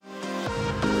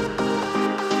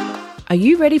Are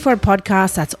you ready for a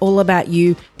podcast that's all about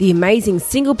you, the amazing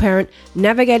single parent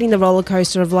navigating the roller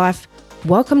coaster of life?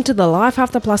 Welcome to the Life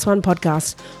After Plus One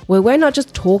podcast, where we're not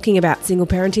just talking about single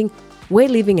parenting, we're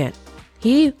living it.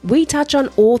 Here, we touch on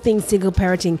all things single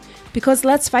parenting because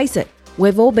let's face it,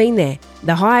 we've all been there.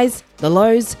 The highs, the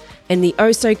lows, and the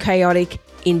oh-so-chaotic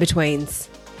in-betweens.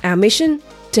 Our mission?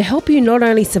 To help you not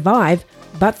only survive,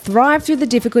 but thrive through the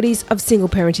difficulties of single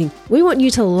parenting. We want you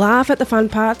to laugh at the fun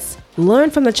parts, learn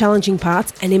from the challenging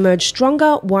parts, and emerge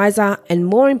stronger, wiser, and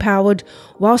more empowered,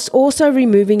 whilst also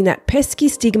removing that pesky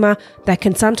stigma that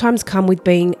can sometimes come with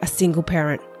being a single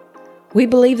parent. We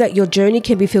believe that your journey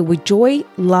can be filled with joy,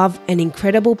 love, and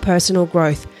incredible personal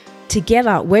growth.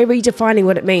 Together, we're redefining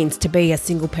what it means to be a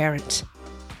single parent.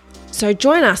 So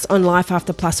join us on Life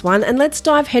After Plus One and let's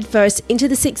dive headfirst into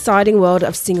this exciting world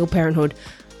of single parenthood,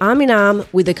 arm in arm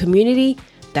with a community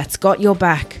that's got your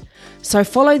back. So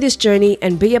follow this journey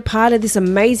and be a part of this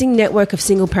amazing network of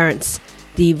single parents.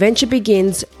 The adventure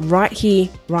begins right here,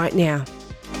 right now.